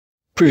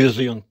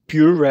Previously on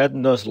PureRed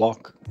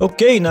Nuzlocke.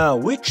 Okay, now,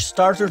 which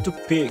starter to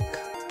pick?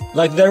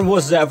 Like there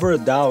was ever a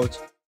doubt.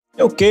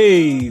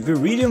 Okay,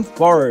 Viridian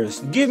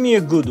Forest, give me a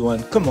good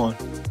one, come on.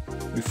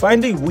 We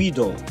find a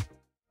Weedle.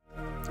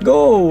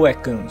 Go,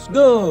 Ekans,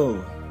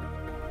 go!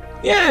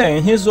 Yeah,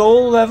 and his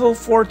old level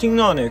 14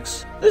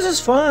 Onyx. This is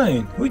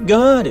fine, we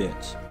got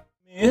it.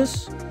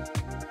 Miss?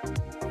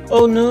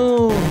 Oh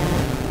no,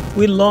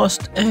 we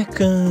lost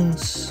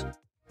Ekans.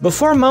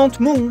 Before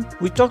Mount Moon,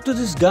 we talk to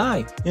this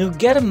guy and we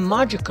get a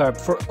Magikarp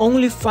for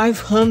only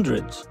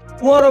 500.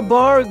 What a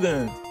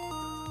bargain!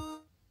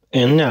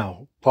 And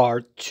now,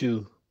 part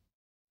 2.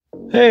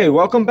 Hey,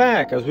 welcome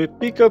back as we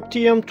pick up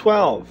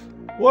TM12.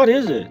 What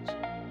is it?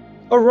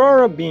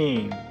 Aurora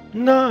Beam.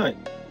 Nice.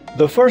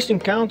 The first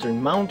encounter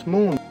in Mount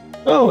Moon.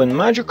 Oh, and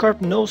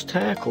Magikarp knows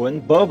Tackle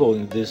and Bubble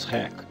in this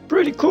hack.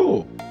 Pretty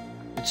cool.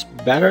 It's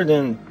better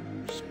than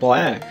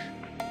Splash.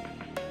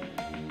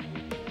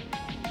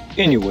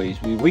 Anyways,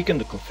 we weaken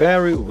the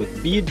Clefairy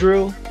with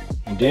Beedrill,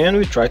 and then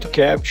we try to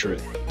capture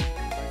it.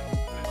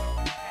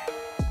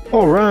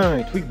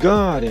 Alright, we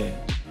got it!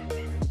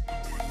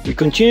 We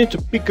continue to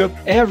pick up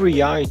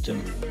every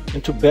item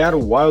and to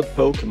battle wild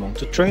Pokémon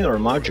to train our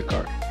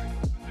Magikarp.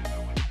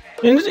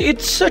 And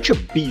it's such a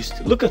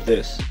beast, look at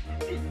this!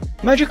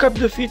 Magikarp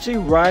defeats a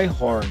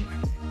Rhyhorn.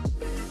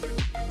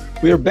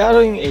 We are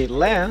battling a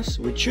Lass,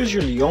 which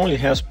usually only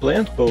has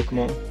plant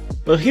Pokémon,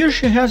 but here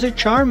she has a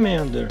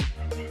Charmander.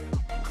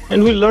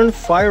 And we learn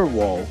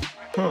Firewall.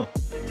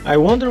 I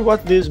wonder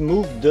what this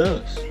move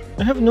does.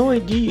 I have no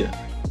idea.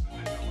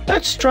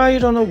 Let's try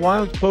it on a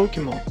wild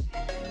Pokémon.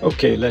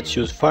 Okay, let's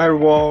use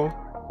Firewall.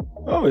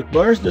 Oh, it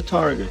burns the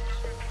target.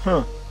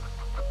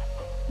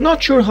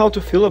 Not sure how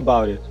to feel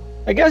about it.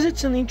 I guess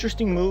it's an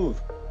interesting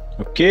move.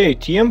 Okay,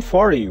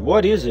 TM40,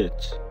 what is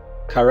it?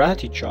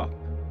 Karate Chop.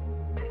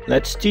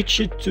 Let's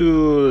teach it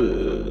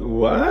to...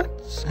 what?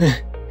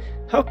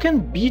 How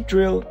can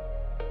Beedrill...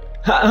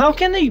 How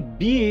can a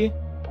bee...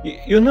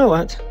 You know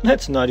what,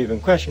 let's not even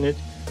question it,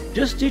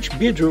 just teach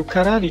Beedrill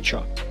Karate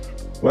Chop.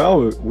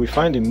 Well, we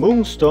find a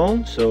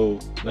Moonstone, so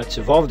let's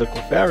evolve the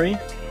Clefairy,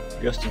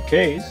 just in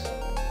case.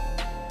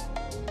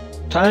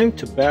 Time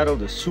to battle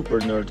the Super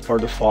Nerd for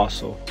the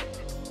fossil.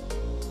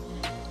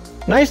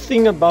 Nice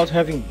thing about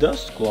having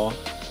Dustclaw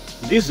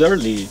this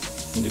early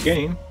in the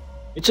game,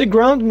 it's a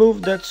ground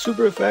move that's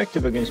super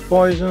effective against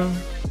poison,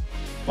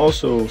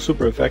 also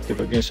super effective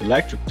against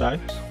electric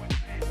types.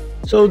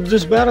 So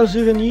this battle is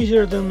even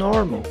easier than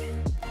normal.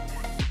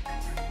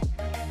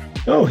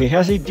 Oh, he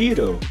has a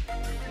Ditto.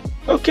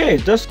 Okay,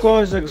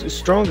 Dustclaw is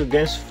strong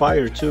against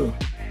fire too.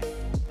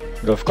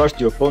 But of course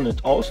the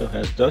opponent also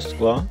has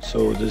Dustclaw,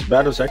 so this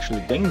battle is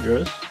actually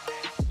dangerous.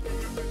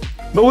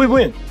 But we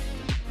win!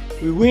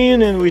 We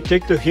win and we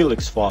take the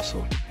Helix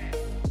fossil.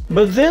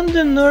 But then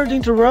the nerd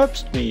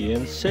interrupts me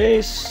and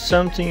says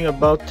something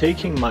about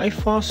taking my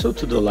fossil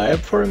to the lab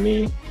for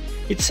me.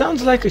 It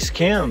sounds like a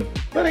scam,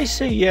 but I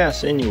say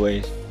yes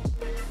anyways.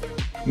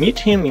 Meet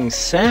him in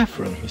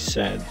Saffron, he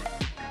said.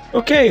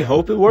 Okay,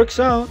 hope it works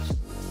out.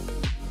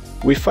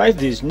 We fight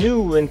these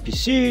new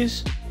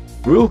NPCs,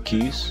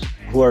 rookies,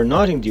 who are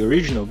not in the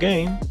original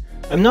game.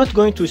 I'm not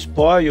going to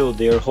spoil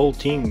their whole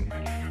team,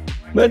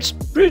 but it's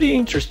pretty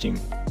interesting.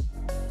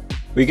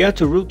 We get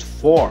to Route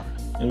 4,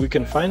 and we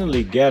can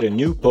finally get a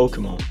new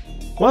Pokémon.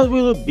 What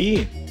will it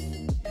be?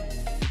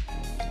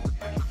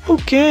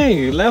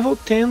 Okay, level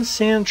 10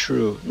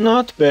 Sandshrew.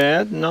 Not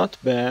bad, not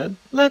bad.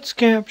 Let's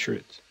capture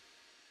it.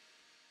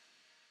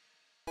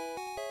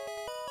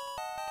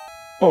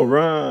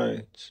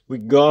 Alright, we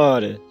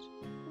got it.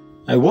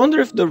 I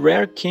wonder if the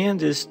rare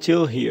candy is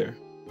still here.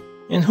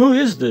 And who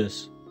is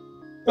this?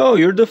 Oh,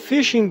 you're the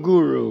fishing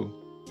guru.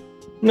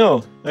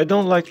 No, I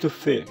don't like to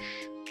fish.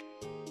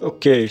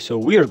 Okay, so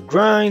we are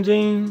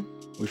grinding.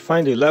 We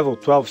find a level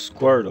 12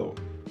 Squirtle,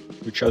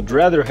 which I'd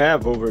rather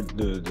have over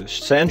the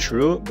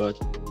Sandshrew, but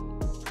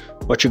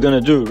what you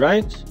gonna do,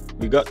 right?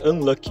 We got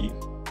unlucky.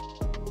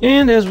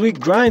 And as we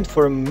grind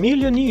for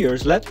 1,000,000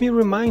 years, let me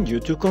remind you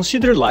to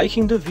consider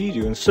liking the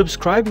video and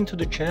subscribing to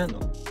the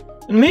channel.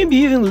 And maybe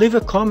even leave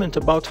a comment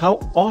about how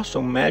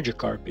awesome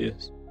Magikarp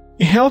is.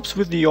 It helps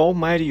with the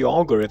almighty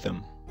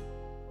algorithm.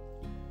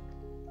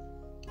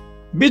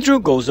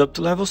 Beedrill goes up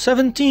to level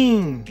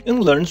 17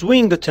 and learns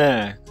Wing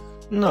Attack.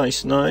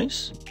 Nice,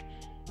 nice.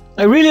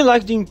 I really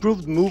like the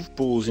improved move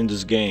pools in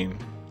this game.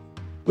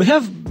 We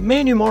have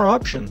many more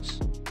options.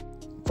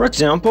 For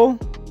example,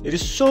 it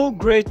is so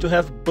great to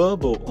have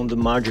Bubble on the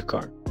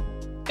Magikarp.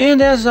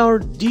 And as our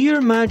dear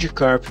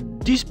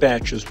Magikarp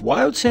dispatches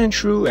Wild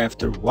Sandshrew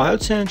after Wild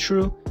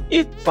Sandshrew,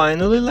 it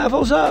finally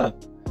levels up.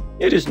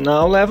 It is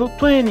now level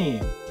 20.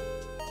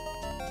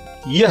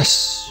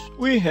 Yes,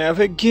 we have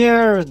a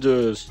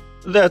Gyarados.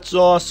 That's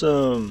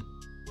awesome.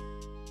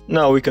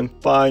 Now we can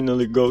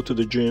finally go to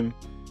the gym.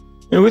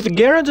 And with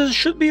Gyarados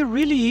should be a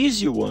really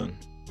easy one.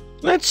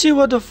 Let's see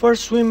what the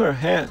first swimmer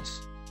has.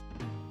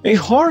 A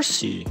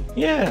Horsey,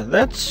 yeah,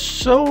 that's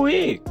so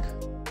weak.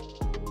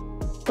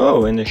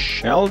 Oh, and a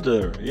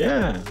Shelder,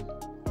 yeah.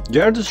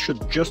 Gyarados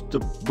should just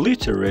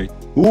obliterate.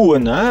 Ooh,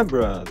 an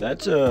Abra,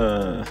 that's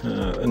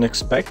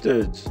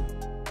unexpected,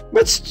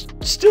 but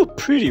still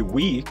pretty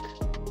weak.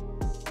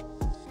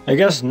 I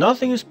guess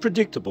nothing is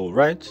predictable,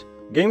 right?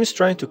 Game is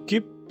trying to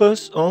keep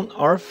us on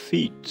our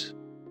feet.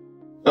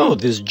 Oh,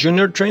 this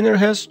junior trainer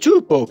has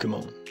 2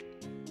 Pokémon.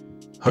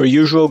 Her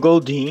usual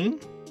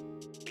Goldeen.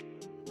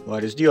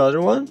 What is the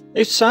other one?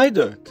 A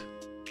Psyduck.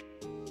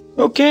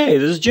 Okay,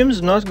 this gym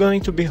is not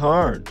going to be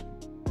hard.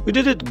 We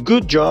did a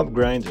good job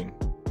grinding.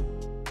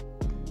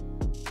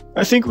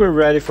 I think we're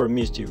ready for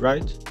Misty,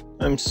 right?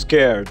 I'm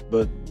scared,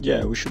 but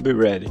yeah, we should be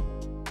ready.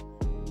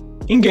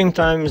 In-game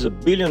time is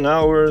 1 billion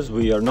hours,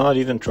 we are not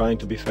even trying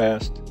to be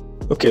fast.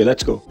 Okay,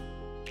 let's go.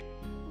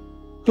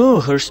 Oh,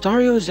 her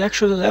Stario is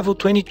actually level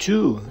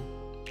 22.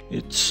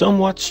 It's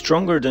somewhat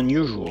stronger than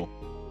usual.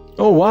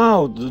 Oh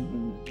wow,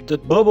 the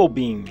bubble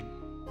beam.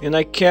 And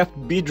I kept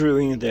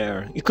Beedrill in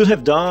there. It could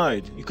have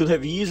died. It could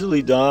have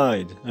easily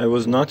died. I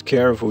was not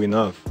careful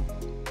enough.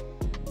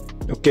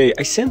 Okay,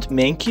 I sent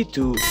Mankey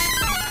to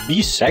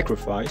be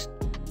sacrificed.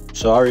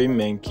 Sorry,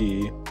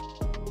 Mankey.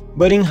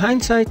 But in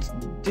hindsight,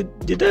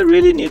 did I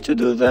really need to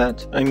do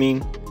that? I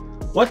mean,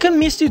 what can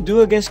Misty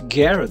do against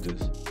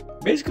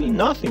Gyarados? Basically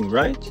nothing,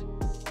 right?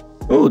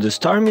 Oh, the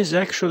Starmie is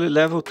actually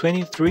level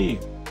 23.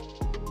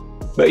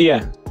 But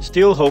yeah,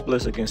 still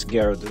hopeless against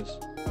Gyarados.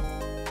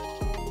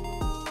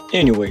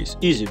 Anyways,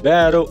 easy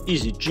battle,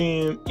 easy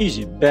gym,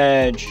 easy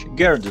badge,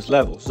 Gyarados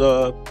levels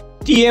up.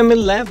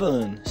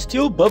 TM11,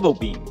 still Bubble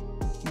Beam.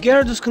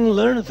 Gyarados can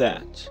learn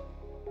that.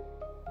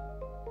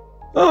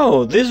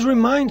 Oh, this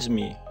reminds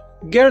me.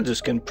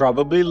 Gyarados can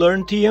probably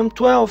learn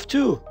TM12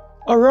 too.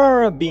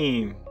 Aurora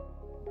Beam.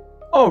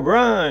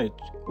 Alright,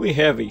 we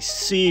have a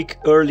sick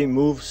early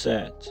move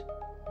set.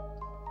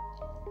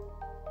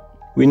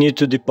 We need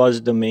to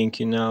deposit the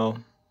Mankey now.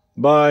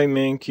 Bye,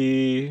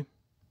 Mankey.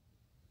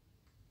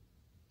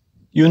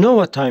 You know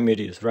what time it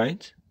is,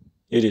 right?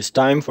 It is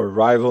time for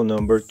rival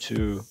number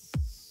 2.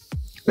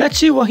 Let's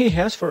see what he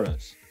has for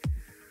us.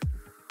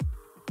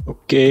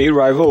 Okay,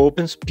 rival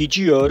opens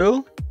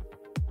Pidgeotto.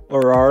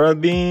 Aurora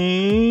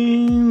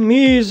Beam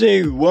is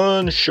a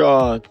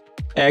one-shot.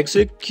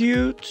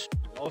 Execute,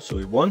 also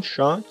a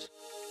one-shot.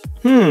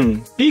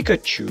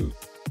 Pikachu.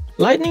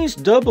 Lightning is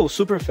double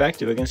super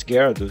effective against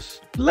Gyarados.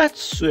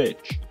 Let's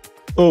switch.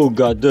 Oh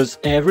god, does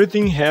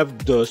everything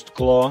have Dust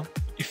Claw?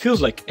 It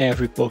feels like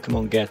every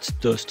Pokemon gets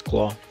Dust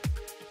Claw.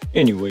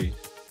 Anyway,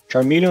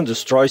 Charmeleon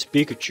destroys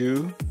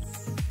Pikachu.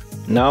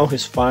 Now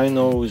his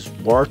final is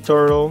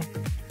Wartortle.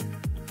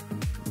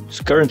 He's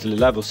currently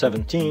level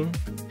 17.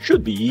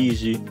 Should be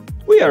easy.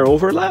 We are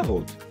over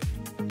leveled.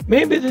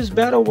 Maybe this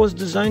battle was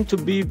designed to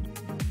be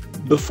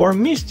before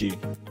Misty.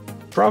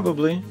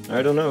 Probably,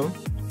 I don't know.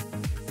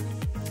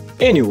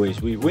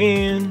 Anyways, we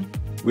win.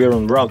 We're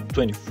on Route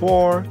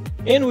 24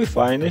 and we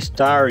find a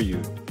Staryu.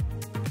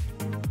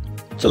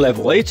 It's a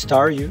level 8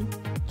 Staryu.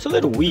 It's a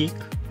little weak,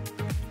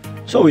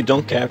 so we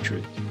don't capture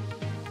it.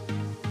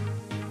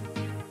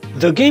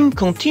 The game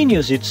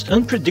continues its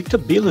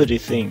unpredictability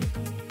thing,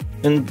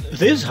 and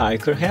this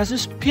hiker has a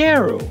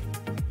Sparrow.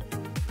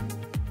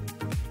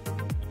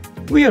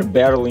 We are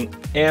battling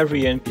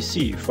every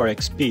NPC for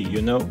XP,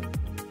 you know?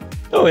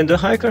 Oh, and the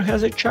hiker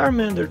has a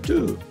Charmander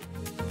too.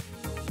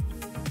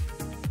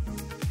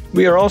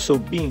 We are also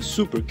being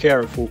super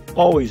careful,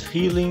 always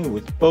healing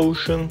with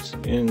potions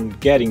and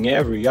getting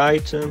every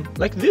item,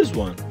 like this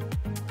one.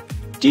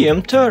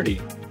 TM30,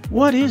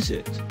 what is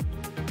it?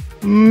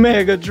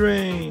 Mega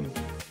Drain!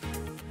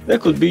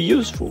 That could be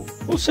useful,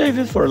 we'll save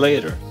it for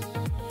later.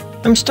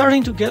 I'm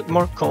starting to get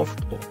more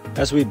comfortable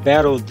as we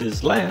battle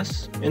this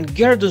last, and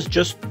Gyarados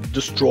just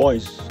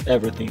destroys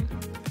everything.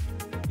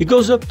 It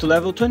goes up to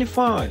level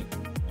 25,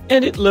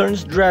 and it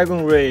learns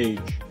Dragon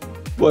Rage.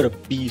 What a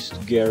beast,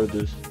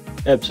 Gyarados.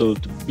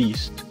 Absolute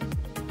beast.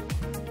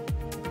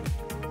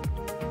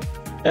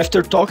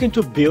 After talking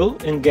to Bill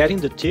and getting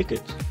the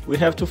ticket, we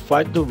have to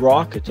fight the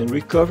Rocket and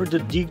recover the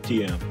Dig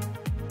TM.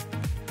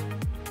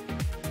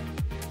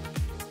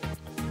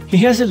 He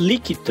has a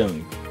Leaky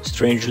Tongue,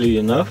 strangely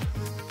enough.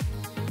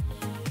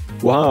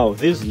 Wow,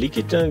 this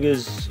Leaky Tongue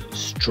is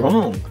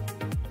strong.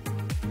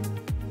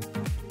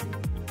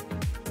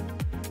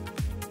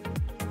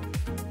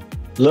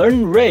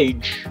 Learn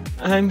Rage.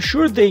 I'm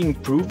sure they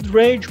improved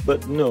Rage,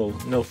 but no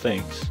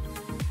thanks.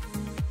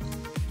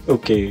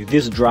 Okay,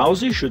 this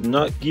Drowsy should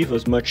not give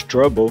us much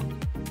trouble.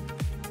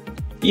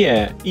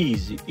 Yeah,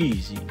 easy.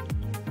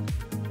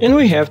 And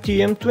we have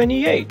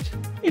TM28.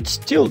 It's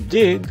still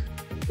Dig.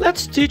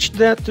 Let's teach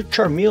that to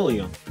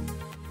Charmeleon.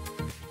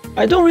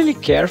 I don't really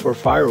care for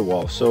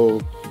Firewall, so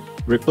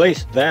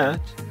replace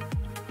that.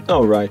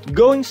 Alright,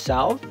 going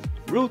south,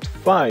 Route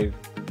 5.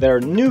 There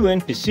are new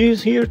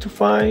NPCs here to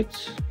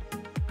fight.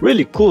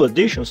 Really cool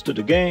additions to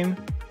the game,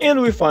 and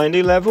we find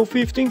a level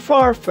 15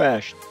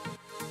 Farfetch'd.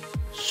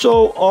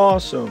 So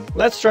awesome,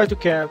 let's try to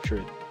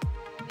capture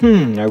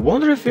it. I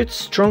wonder if it's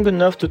strong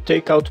enough to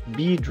take out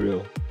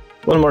Beedrill.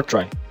 One more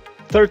try.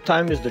 Third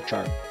time is the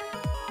charm.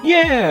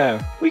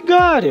 Yeah, we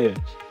got it!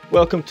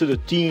 Welcome to the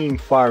team,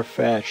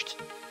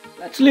 Farfetch'd.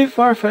 Let's leave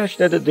Farfetch'd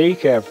at the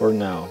daycare for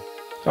now.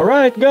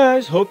 Alright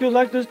guys, hope you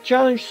liked this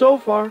challenge so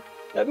far.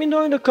 Let me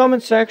know in the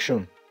comment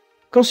section.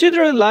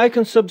 Consider a like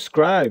and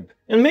subscribe,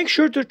 and make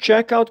sure to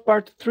check out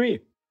part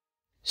 3.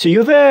 See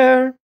you there!